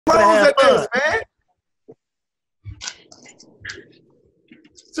pros at fun. this, man.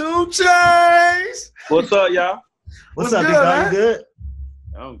 2 Chainz. What's up, y'all? What's up, good, big dog? man? You good?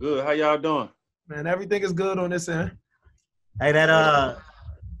 I'm good. How y'all doing? Man, everything is good on this end. Hey, that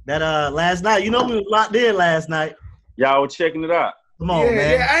last night, you know we was locked in last night. Y'all were checking it out. Come on,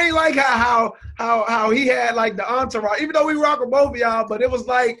 man. Yeah, I ain't like how he had like the entourage. Even though we rock with both of y'all, but it was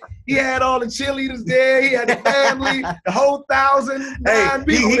like he had all the cheerleaders there. He had the family, the whole 1,009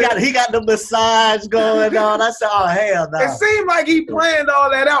 people. He got the massage going on. I said, oh hell no. It seemed like he planned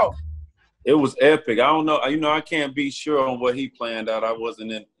all that out. It was epic. I don't know. You know, I can't be sure on what he planned out. I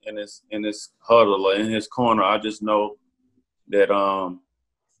wasn't in his huddle or in his corner. I just know that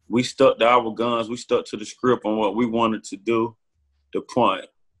we stuck to our guns. We stuck to the script on what we wanted to do, the point,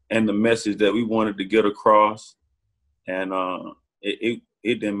 and the message that we wanted to get across. And it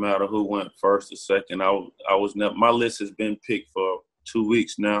didn't matter who went first or second. I was never. My list has been picked for 2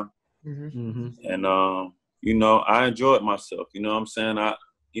 weeks now, and you know, I enjoyed myself. You know what I'm saying?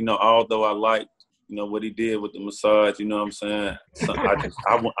 Although I liked, what he did with the massage, you know what I'm saying? So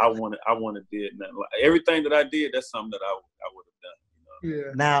I wanted to do nothing. Like, everything that I did, that's something that I would have done.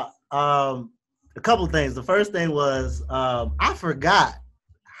 Yeah. Now, a couple things. The first thing was I forgot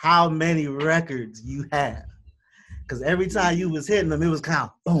how many records you have. Because every time you was hitting them, it was kind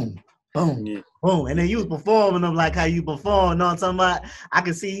of boom, boom, boom. And then you was performing them like how you perform. You know what I'm talking about? I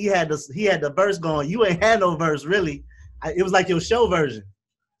could see he had the verse going. You ain't had no verse, really. It was like your show version.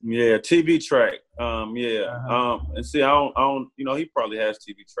 Yeah, TV track. And see, I don't. He probably has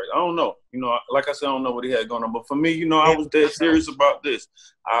TV track. I don't know. Like I said, I don't know what he had going on. But for me, I was dead serious about this.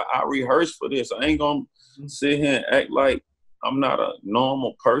 I rehearsed for this. I ain't gonna sit here and act like I'm not a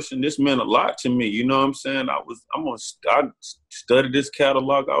normal person. This meant a lot to me. You know what I'm saying? I studied this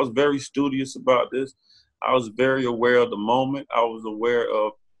catalog. I was very studious about this. I was very aware of the moment. I was aware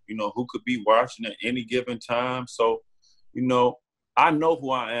of, who could be watching at any given time. So, I know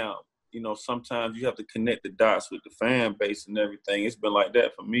who I am. Sometimes you have to connect the dots with the fan base and everything. It's been like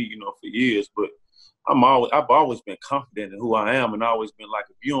that for me, for years. But I've always been confident in who I am, and always been like,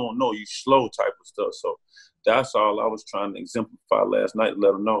 if you don't know, you slow type of stuff. So that's all I was trying to exemplify last night.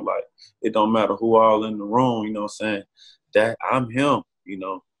 Let them know, like, it don't matter who all in the room. You know what I'm saying? That I'm him.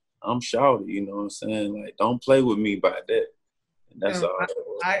 I'm Shawty. You know what I'm saying? Like, don't play with me by that. And that's all.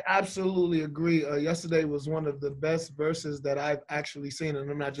 I absolutely agree. Yesterday was one of the best verses that I've actually seen, and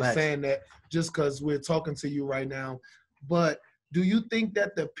I'm not just saying that just because we're talking to you right now. But do you think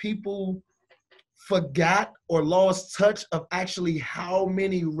that the people forgot or lost touch of actually how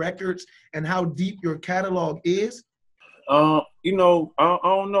many records and how deep your catalog is? I don't know.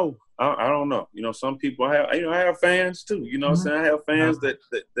 I don't know. Some people have. I have fans too. You know what I'm saying? I have fans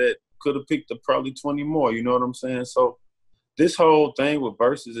that could have picked up probably 20 more. You know what I'm saying? So this whole thing with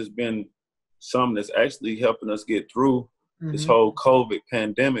verses has been something that's actually helping us get through this whole COVID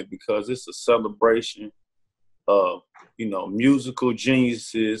pandemic, because it's a celebration of, musical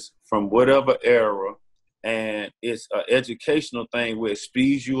geniuses from whatever era. And it's an educational thing where it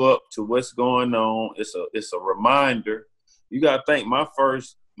speeds you up to what's going on. It's a reminder. You got to think, my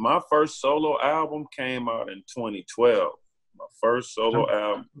first solo album came out in 2012. My first solo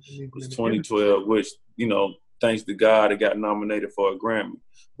album was 2012, which, thanks to God, it got nominated for a Grammy.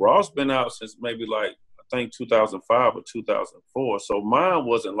 Ross been out since maybe I think 2005 or 2004. So mine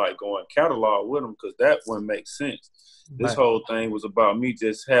wasn't like going catalog with him, because that wouldn't make sense. This whole thing was about me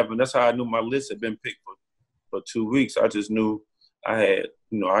just having, that's how I knew my list had been picked for 2 weeks. I just knew I had,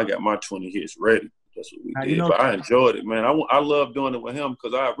 I got my 20 hits ready. That's what we did. But I enjoyed it, man. I love doing it with him,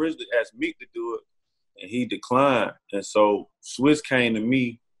 because I originally asked Meek to do it and he declined. And so Swiss came to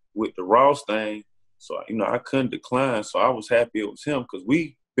me with the Ross thing. So, I couldn't decline. So I was happy it was him, because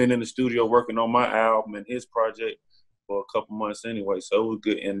we been in the studio working on my album and his project for a couple months anyway. So it was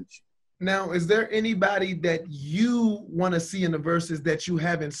good energy. Now, is there anybody that you want to see in the verses that you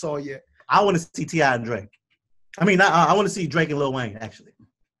haven't saw yet? I want to see T.I. and Drake. I mean, I want to see Drake and Lil Wayne, actually.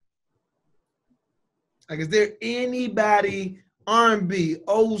 Like, is there anybody, R&B,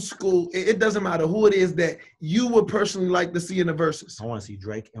 old school, it doesn't matter who it is, that you would personally like to see in the verses? I want to see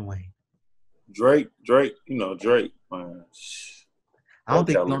Drake and Wayne. Drake, man. I don't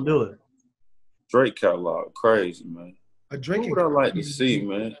think he's going to do it. Drake catalog, crazy, man. Who would I like to see,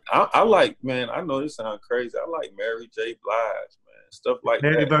 man? I like, man, I know this sounds crazy. I like Mary J. Blige, man. Stuff like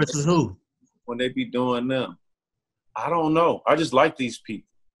Mary that. versus who? When they be doing them. I don't know. I just like these people.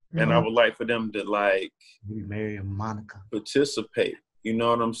 And I would like for them to, like, Mary and Monica, participate. You know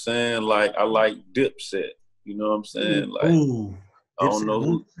what I'm saying? Like, I like Dipset. You know what I'm saying? Like, I don't know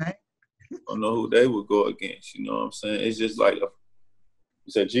who they would go against. You know what I'm saying? It's just like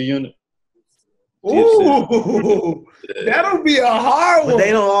You said G Unit? Ooh, that'll be a hard one. But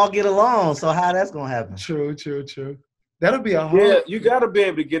they don't all get along, so how that's gonna happen? True. That'll be a hard. Yeah, you gotta be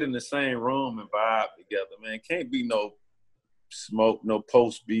able to get in the same room and vibe together, man. Can't be no smoke, no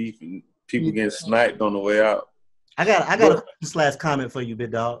post beef, and people getting sniped on the way out. I got a last comment for you,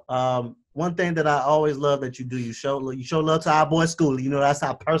 big dog. One thing that I always love that you do, you show love to our boy Schoolie. You know, that's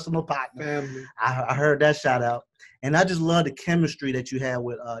our personal partner. Family. I heard that shout out. And I just love the chemistry that you have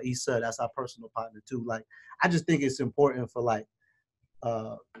with Issa. That's our personal partner too. Like, I just think it's important for like,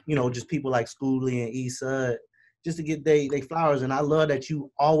 just people like Schoolie and Issa just to get they flowers. And I love that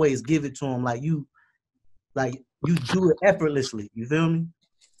you always give it to them. Like you do it effortlessly. You feel me?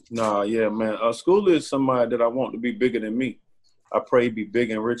 Nah, yeah, man. Schoolie is somebody that I want to be bigger than me. I pray he be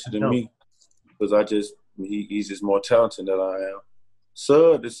bigger and richer than me because he's just more talented than I am.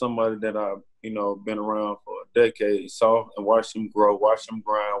 Sud is somebody that I've, been around for a decade, saw and watched him grow, watched him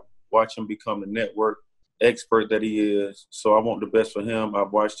grind, watch him become the network expert that he is. So I want the best for him.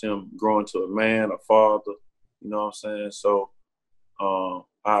 I've watched him grow into a man, a father, you know what I'm saying? So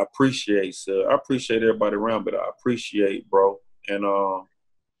I appreciate Sud. I appreciate everybody around, but I appreciate bro. And,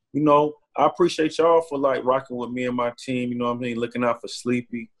 I appreciate y'all for like rocking with me and my team, you know what I mean? Looking out for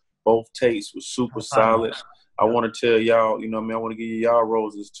Sleepy. Both takes was super solid. I want to tell y'all, I want to give y'all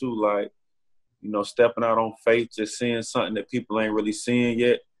roses too, like, stepping out on faith, just seeing something that people ain't really seeing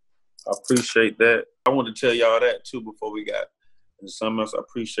yet. I appreciate that. I want to tell y'all that too before we got into something else. I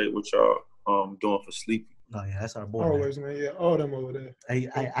appreciate what y'all doing for Sleepy. Oh yeah, that's our boy. Always, man. Yeah, all them over there.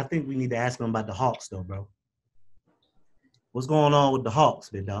 I think we need to ask him about the Hawks though, bro. What's going on with the Hawks,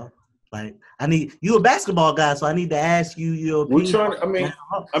 big dog? Like, you a basketball guy, so I need to ask you your opinion. I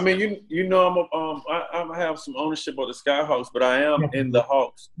have some ownership of the Skyhawks, but I am in the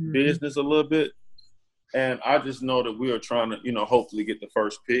Hawks business a little bit. And I just know that we are trying to, hopefully get the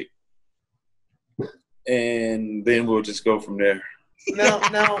first pick. And then we'll just go from there. Now,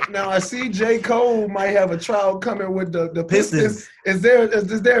 I see J. Cole might have a trial coming with the Pistons. Is there a 2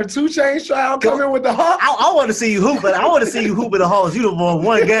 Chainz trial coming with the Hawks? I want to see you hoop, but I want to see you hoop with the Hawks. You won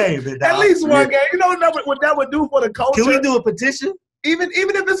one game. At least one game. You know what that would do for the culture? Can we do a petition? Even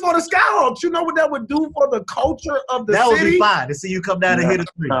if it's for the Skyhawks, you know what that would do for the culture of the city? That would be fine to see you come down and hit a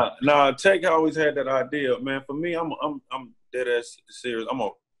three. Nah, Tech always had that idea, man. For me, I'm dead ass serious. I'm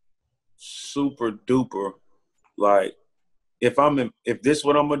a super duper like. If this is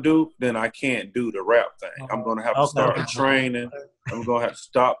what I'm gonna do, then I can't do the rap thing. I'm gonna have to start training. I'm gonna have to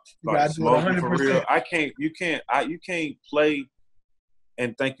stop smoking for real. You can't play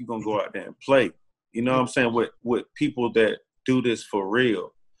and think you're gonna go out there and play. You know what I'm saying? With people that do this for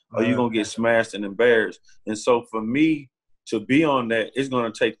real, or you're gonna get smashed and embarrassed. And so for me to be on that, it's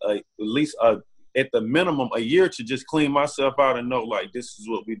gonna take at least at the minimum a year to just clean myself out and know like this is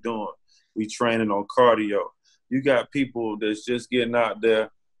what we're doing. We training on cardio. You got people that's just getting out there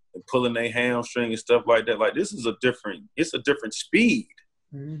and pulling their hamstring and stuff like that. Like it's a different speed.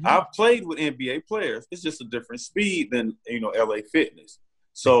 Mm-hmm. I've played with NBA players. It's just a different speed than, LA Fitness.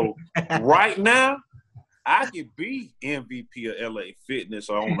 So right now, I could be MVP of LA Fitness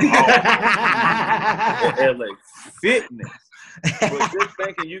or on the LA Fitness. But just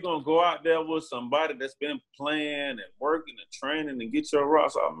thinking you're going to go out there with somebody that's been playing and working and training and get your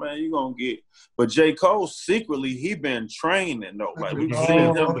rocks off, man, you're going to get. But J. Cole, secretly, he been training, though. Like, we've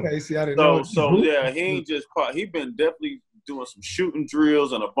seen him. Okay, see, I didn't know. So, yeah, he ain't just – he been definitely doing some shooting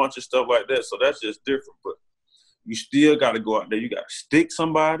drills and a bunch of stuff like that. So that's just different. But you still got to go out there. You got to stick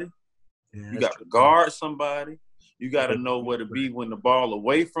somebody. Yeah, you got to guard somebody. You got to know where to be when the ball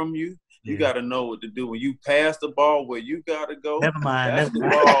away from you. You got to know what to do when you pass the ball where you got to go. Never mind. That's the ball.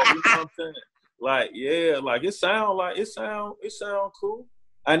 You know what I'm saying? Like, yeah, like it sound cool.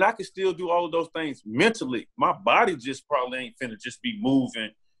 And I can still do all of those things mentally. My body just probably ain't finna just be moving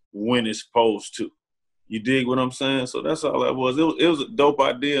when it's supposed to. You dig what I'm saying? So that's all that was. It was a dope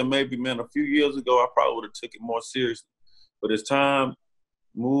idea. Maybe, man, a few years ago, I probably would have took it more seriously. But as time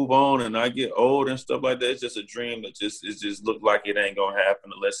move on and I get old and stuff like that, it's just a dream that just look like it ain't gonna happen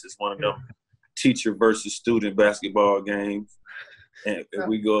unless it's one of them teacher versus student basketball games and if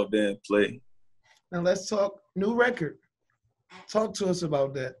we go up there and play. Now let's talk new record. Talk to us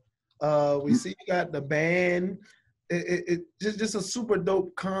about that. We see you got the band. It just a super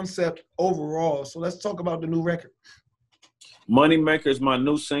dope concept overall. So let's talk about the new record. Moneymaker is my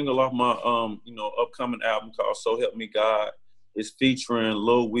new single off my upcoming album called So Help Me God. It's featuring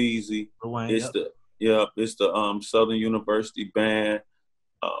Lil Weezy. It's the Southern University band.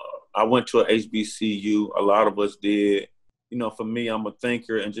 I went to a HBCU. A lot of us did. for me, I'm a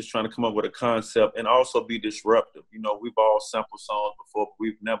thinker and just trying to come up with a concept and also be disruptive. We've all sampled songs before, but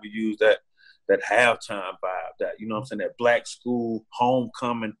we've never used that halftime vibe, that, that black school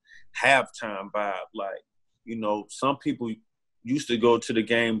homecoming halftime vibe. Like, some people used to go to the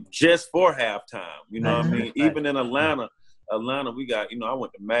game just for halftime. You know what I mean? Even in Atlanta, we got, I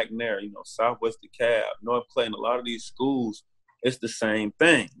went to McNair, Southwest DeKalb, North Clayton, a lot of these schools, it's the same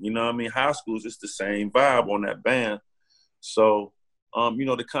thing. You know what I mean? High schools, it's the same vibe on that band. So,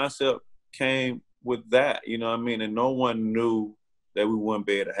 the concept came with that, you know what I mean? And no one knew that we wouldn't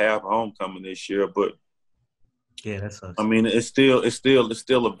be able to have homecoming this year, but yeah, that sucks. I mean, it's still a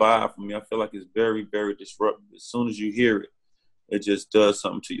vibe for me. I feel like it's very, very disruptive. As soon as you hear it, it just does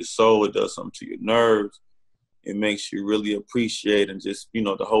something to your soul. It does something to your nerves. It makes you really appreciate and just,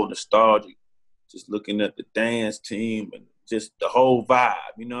 the whole nostalgia, just looking at the dance team and just the whole vibe,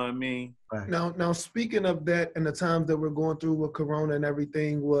 you know what I mean? Right. Now, speaking of that and the times that we're going through with Corona and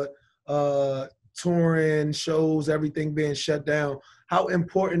everything, with touring, shows, everything being shut down, how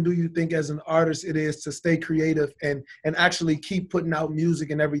important do you think as an artist it is to stay creative and actually keep putting out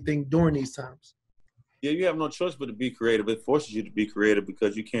music and everything during these times? Yeah, you have no choice but to be creative. It forces you to be creative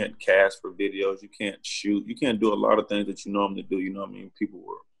because you can't cast for videos, you can't shoot, you can't do a lot of things that you normally do, you know what I mean? People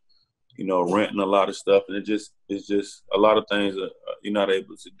were, renting a lot of stuff, and it's just a lot of things that you're not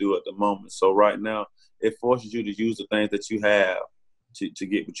able to do at the moment. So right now, it forces you to use the things that you have to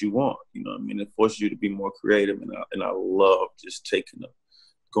get what you want. You know what I mean? It forces you to be more creative, and I love just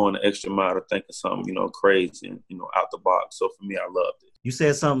going the extra mile to thinking something, crazy and, out the box. So for me, I loved it. You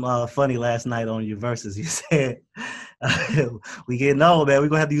said something funny last night on your verses. You said, we getting old, man. We're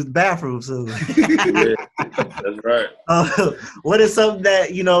going to have to use the bathroom soon. Yeah, that's right. What is something that,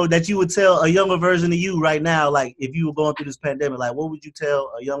 that you would tell a younger version of you right now? Like, if you were going through this pandemic, like, what would you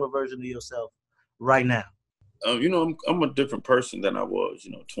tell a younger version of yourself right now? I'm a different person than I was,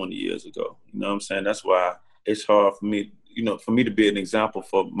 20 years ago. You know what I'm saying? That's why it's hard for me, for me to be an example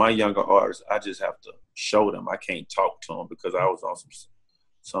for my younger artists. I just have to show them. I can't talk to them because I was on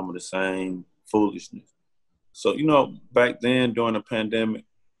some of the same foolishness. So, back then during the pandemic,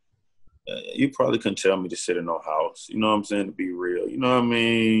 you probably couldn't tell me to sit in no house. You know what I'm saying? To be real. You know what I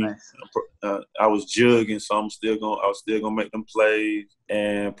mean? Nice. I was jugging, so I was still gonna make them plays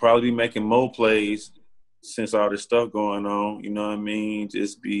and probably be making more plays since all this stuff going on. You know what I mean?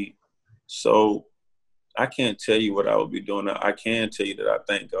 So I can't tell you what I would be doing. I can tell you that I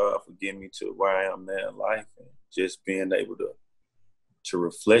thank God for getting me to where I am now in life, and just being able to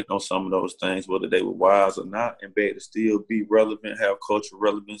reflect on some of those things, whether they were wise or not, and be able to still be relevant, have cultural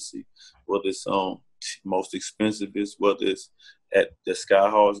relevancy, whether it's on Most Expensivest, whether it's at the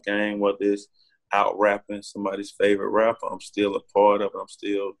Skyhawks game, whether it's out rapping somebody's favorite rapper. I'm still a part of it. I'm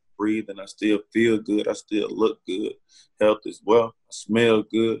still breathing. I still feel good. I still look good. Health is wealth. I smell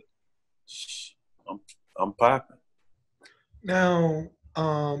good. I'm popping. Now,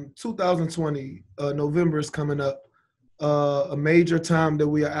 2020, November is coming up. A major time that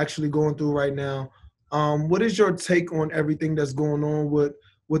we are actually going through right now. What is your take on everything that's going on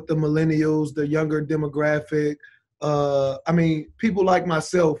with the millennials, the younger demographic? People like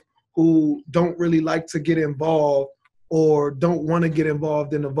myself who don't really like to get involved or don't want to get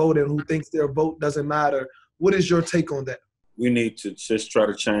involved in the vote and who thinks their vote doesn't matter. What is your take on that? We need to just try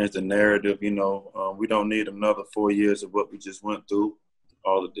to change the narrative. We don't need another 4 years of what we just went through,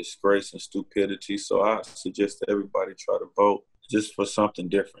 all the disgrace and stupidity. So I suggest that everybody try to vote just for something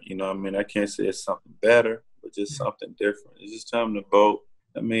different. You know what I mean? I can't say it's something better, but just something different. It's just time to vote.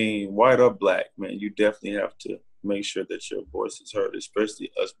 White or black, man, you definitely have to make sure that your voice is heard,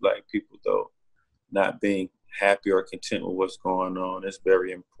 especially us black people, though, not being happy or content with what's going on. It's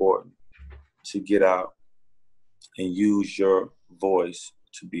very important to get out and use your voice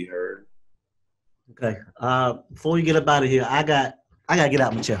to be heard. Okay. Before we get up out of here, I gotta get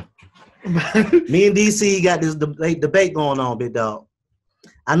out my chair. Me and DC got this debate going on, big dog.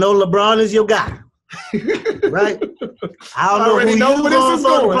 I know LeBron is your guy, right? I don't know who you going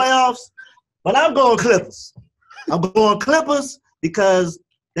for the playoffs, but I'm going Clippers. I'm going Clippers because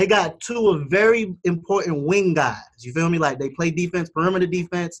they got two very important wing guys. You feel me? Like, they play defense, perimeter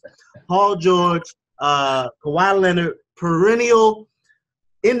defense. Paul George, Kawhi Leonard, perennial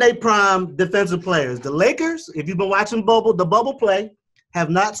in their prime defensive players. The Lakers, if you've been watching the bubble play, have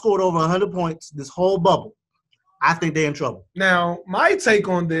not scored over 100 points this whole bubble. I think they're in trouble. Now, my take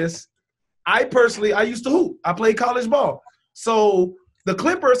on this, I used to hoop. I played college ball. So the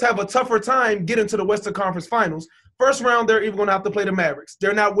Clippers have a tougher time getting to the Western Conference Finals. First round, they're even going to have to play the Mavericks.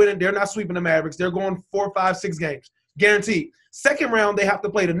 They're not winning. They're not sweeping the Mavericks. They're going 4, 5, 6 games, guaranteed. Second round, they have to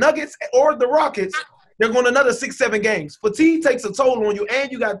play the Nuggets or the Rockets, they're going another 6-7 games. Fatigue takes a toll on you,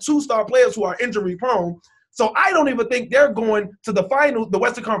 and you got 2 star players who are injury prone. So I don't even think they're going to the finals, the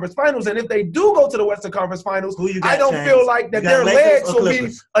Western Conference Finals. And if they do go to the Western Conference Finals, I don't feel like that their legs will be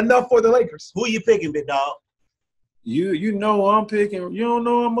enough for the Lakers. Who you picking, big dog? You know I'm picking. You don't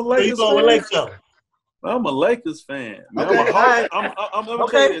know I'm a Lakers fan. I'm a Lakers fan. Man,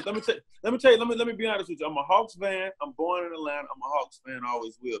 okay. Let me tell you this. Let me be honest with you. I'm a Hawks fan. I'm born in Atlanta. I'm a Hawks fan.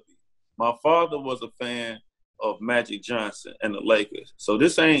 Always will be. My father was a fan of Magic Johnson and the Lakers. So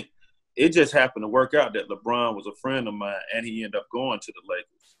this ain't. It just happened to work out that LeBron was a friend of mine, and he ended up going to the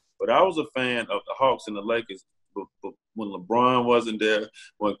Lakers. But I was a fan of the Hawks and the Lakers when LeBron wasn't there,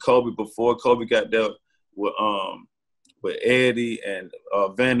 before Kobe got there with Eddie and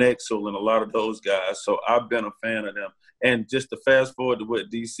Van Exel and a lot of those guys. So I've been a fan of them. And just to fast forward to what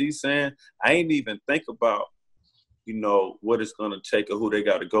DC's saying, I ain't even think about, what it's going to take or who they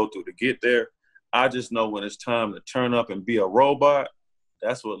got to go through to get there. I just know when it's time to turn up and be a robot,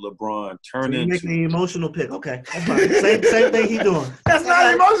 that's what LeBron turned into. Making an emotional pick. Okay. That's fine. Same thing he doing. That's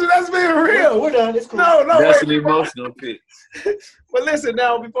not emotional. That's being real. We're done. It's cool. No. That's an emotional pick. But listen,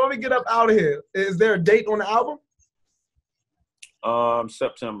 now, before we get up out of here, is there a date on the album?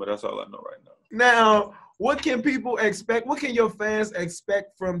 September. That's all I know right now. Now, what can people expect? What can your fans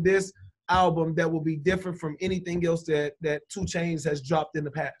expect from this album that will be different from anything else that 2 Chainz has dropped in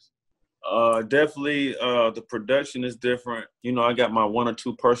the past? Definitely, the production is different. I got my 1 or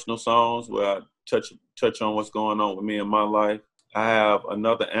 2 personal songs where I touch on what's going on with me in my life. I have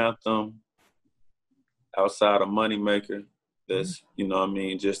another anthem outside of Moneymaker that's,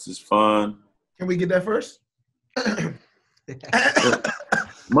 just as fun. Can we get that first?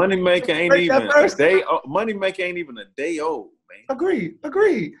 Moneymaker ain't even a day. Moneymaker ain't even a day old, man.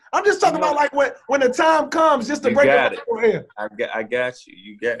 Agreed. I'm just talking about like when the time comes, just to break it over here. I got you.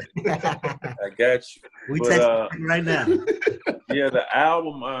 You got it. I got you. We texting right now. Yeah, the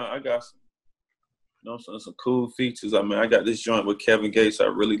album. I got some cool features. I mean, I got this joint with Kevin Gates I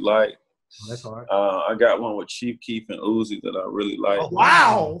really like. That's hard. I got one with Chief Keef and Uzi that I really like.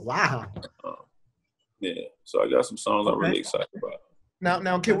 Oh, wow. Yeah, so I got some songs I'm really excited about.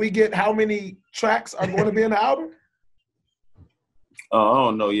 Now, can we get how many tracks are going to be in the album? I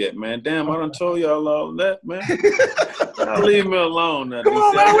don't know yet, man. Damn, I done told y'all all that, man. Now leave me alone now. Come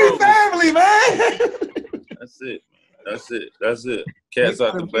on, man. We family, man. That's it. Cat's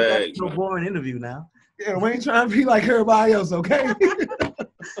out the bag. No boring interview now. Yeah, we ain't trying to be like everybody else, okay?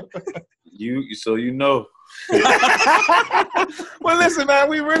 You know. Well, listen, man,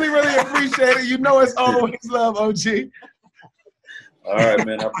 we really, really appreciate it. It's always love, OG. All right,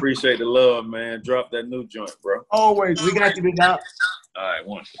 man. I appreciate the love, man. Drop that new joint, bro. Always. We got you, big dog. All right,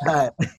 one. All right.